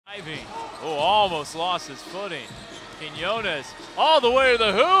Oh, almost lost his footing. Quiñones all the way to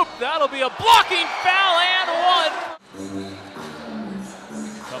the hoop. That'll be a blocking foul and one.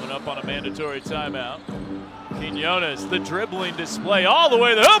 Coming up on a mandatory timeout. Quiñones, the dribbling display all the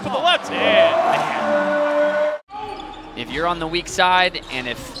way to the hoop with the left hand. If you're on the weak side and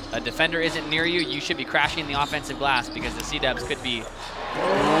if a defender isn't near you, you should be crashing the offensive glass because the C-Dubs could be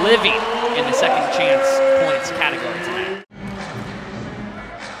living in the second chance points category tonight.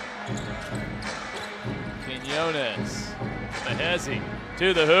 Quiñones, Mahezi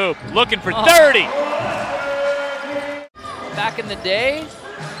to the hoop, looking for 30. Back in the day,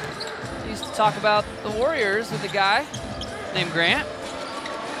 we used to talk about the Warriors with a guy named Grant.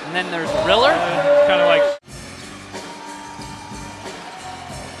 And then there's Riller. Kind of like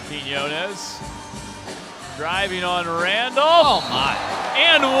Quiñones driving on Randall. Oh my.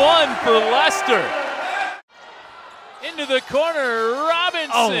 And one for Lester. Into the corner,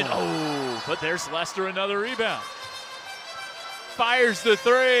 Robinson. Oh, but there's Lester, another rebound. Fires the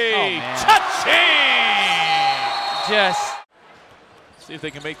three. Oh, man. Touching! Just see if they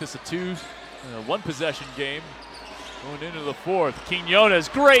can make this a one possession game. Going into the fourth. Quiñones,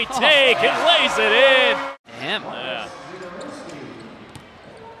 great take, and lays it in. Damn. Yeah.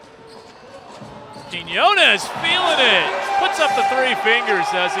 Quiñones feeling it. Puts up the three fingers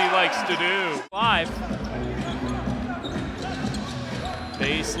as he likes to do. 5.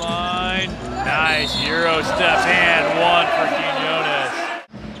 Baseline. Nice Euro step and one for Quiñones.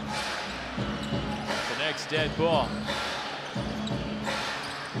 The next dead ball.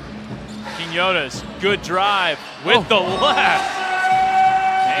 Quiñones, good drive with the left.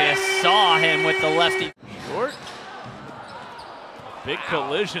 Just saw him with the lefty. Short. Big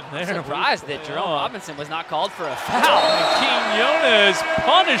collision there. I'm surprised that Jerome Robinson was not called for a foul. Quiñones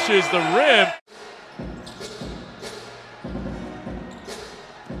punishes the rim.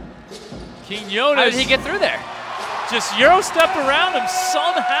 Quiñones. How did he get through there? Just Euro stepped around him,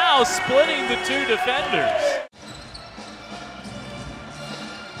 somehow splitting the two defenders.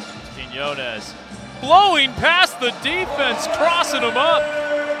 Quiñones blowing past the defense, crossing him up.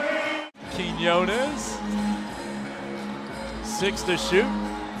 Quiñones. 6 to shoot,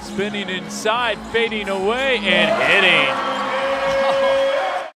 spinning inside, fading away, and hitting.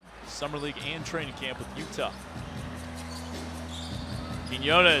 Summer League and training camp with Utah.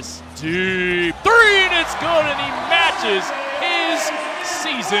 Quiñones, deep 3, and it's good, and he matches his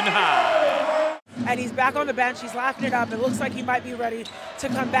season high. And he's back on the bench, he's laughing it up. It looks like he might be ready to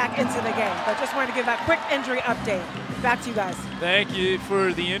come back into the game. But just wanted to give that quick injury update. Back to you guys. Thank you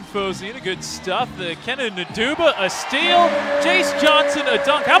for the info, Zena. Good stuff. The Kenan Naduba, a steal. Jace Johnson, a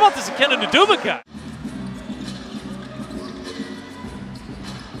dunk. How about this Kenan Naduba guy?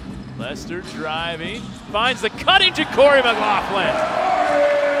 Lester driving, finds the cutting Ja'Cory McLaughlin.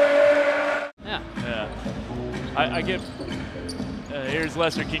 Yeah. I give. Here's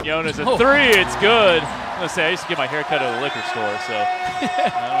Lester Quiñones, a 3, it's good. I'm gonna say I used to get my hair cut at a liquor store, so.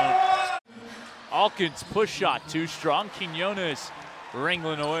 Alkins push shot too strong. Quiñones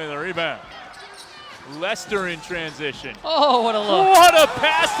wrangling away the rebound. Lester in transition. Oh, what a look. What a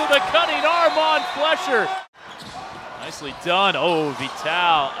pass to the cutting Armand Flesher. Nicely done. Oh,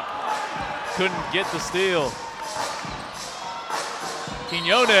 Vital couldn't get the steal.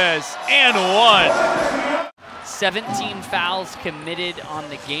 Quiñones and one. 17 fouls committed on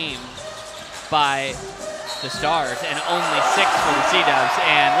the game by the Stars and only 6 for the C-Dubs,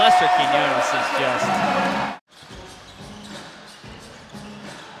 and Lester Quiñones is just...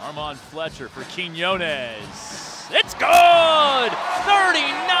 Armand Fletcher for Quiñones. It's good!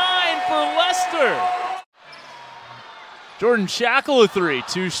 39 for Lester. Jordan Shackle a 3,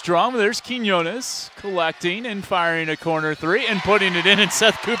 too strong. There's Quiñones collecting and firing a corner 3 and putting it in, and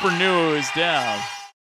Seth Cooper knew it was down.